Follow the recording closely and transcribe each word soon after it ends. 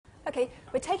Okay,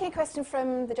 we're taking a question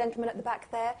from the gentleman at the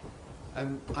back there.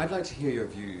 I'd like to hear your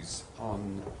views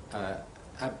on the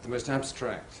most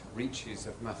abstract reaches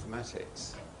of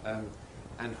mathematics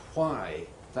and why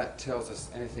that tells us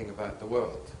anything about the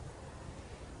world.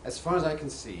 As far as I can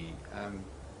see,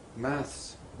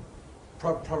 maths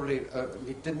probably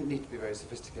it didn't need to be very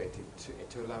sophisticated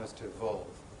to allow us to evolve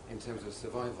in terms of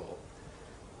survival.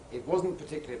 It wasn't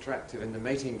particularly attractive in the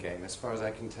mating game, as far as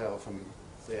I can tell from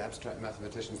the abstract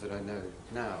mathematicians that I know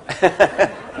now.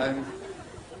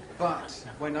 But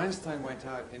when Einstein went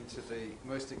out into the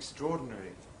most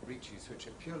extraordinary reaches, which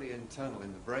are purely internal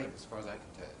in the brain, as far as I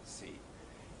can see,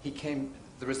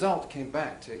 the result came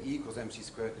back to E equals mc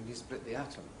squared, and he split the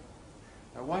atom.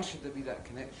 Now, why should there be that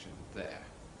connection there?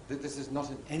 This is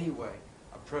not in any way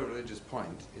a pro-religious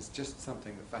point. It's just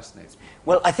something that fascinates me.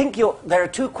 Well, I think there are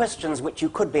two questions which you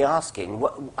could be asking.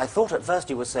 I thought at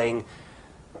first you were saying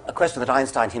a question that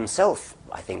Einstein himself,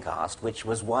 I think, asked, which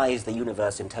was, why is the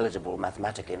universe intelligible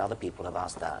mathematically? And other people have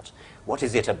asked that. What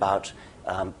is it about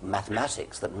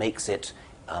mathematics that makes it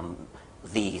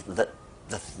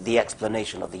the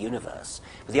explanation of the universe?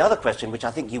 But the other question, which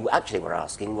I think you actually were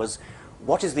asking, was,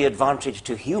 what is the advantage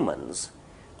to humans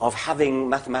of having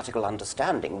mathematical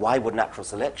understanding? Why would natural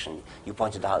selection? You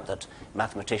pointed out that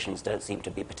mathematicians don't seem to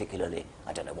be particularly,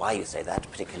 I don't know why you say that,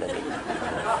 particularly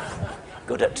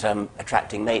good at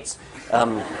attracting mates.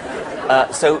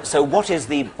 So what is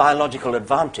the biological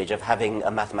advantage of having a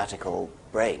mathematical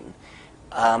brain?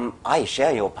 I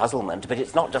share your puzzlement, but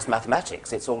it's not just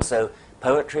mathematics. It's also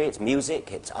poetry, it's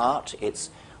music, it's art, it's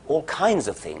all kinds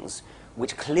of things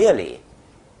which clearly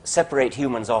separate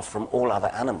humans off from all other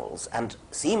animals and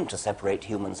seem to separate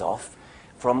humans off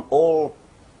from all,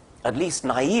 at least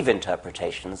naive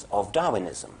interpretations of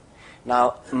Darwinism.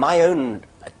 Now, my own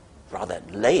rather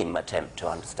lame attempt to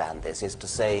understand this is to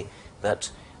say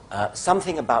that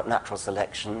something about natural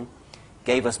selection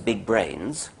gave us big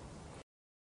brains.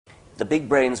 The big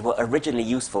brains were originally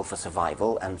useful for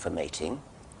survival and for mating,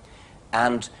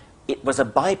 and it was a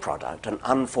byproduct, an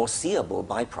unforeseeable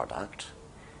byproduct,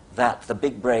 that the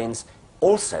big brains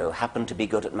also happened to be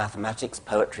good at mathematics,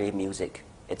 poetry, music,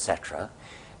 etc.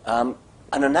 An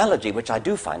analogy which I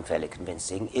do find fairly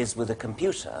convincing is with a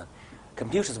computer.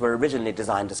 Computers were originally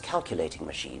designed as calculating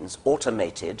machines,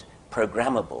 automated,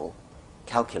 programmable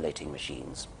calculating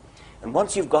machines. And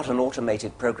once you've got an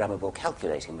automated, programmable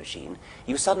calculating machine,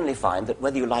 you suddenly find that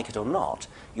whether you like it or not,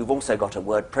 you've also got a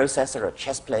word processor, a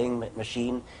chess-playing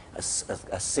machine, a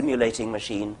simulating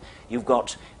machine. You've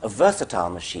got a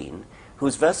versatile machine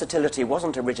whose versatility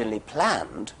wasn't originally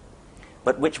planned,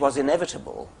 but which was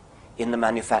inevitable in the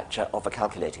manufacture of a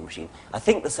calculating machine. I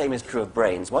think the same is true of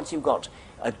brains. Once you've got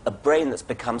a brain that's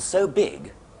become so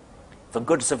big, for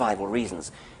good survival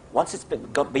reasons, once it's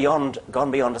gone beyond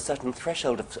a certain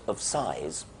threshold of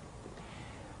size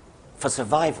for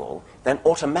survival, then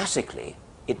automatically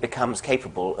it becomes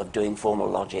capable of doing formal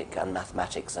logic and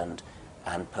mathematics and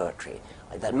poetry.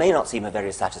 That may not seem a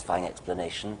very satisfying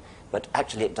explanation, but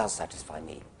actually it does satisfy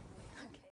me.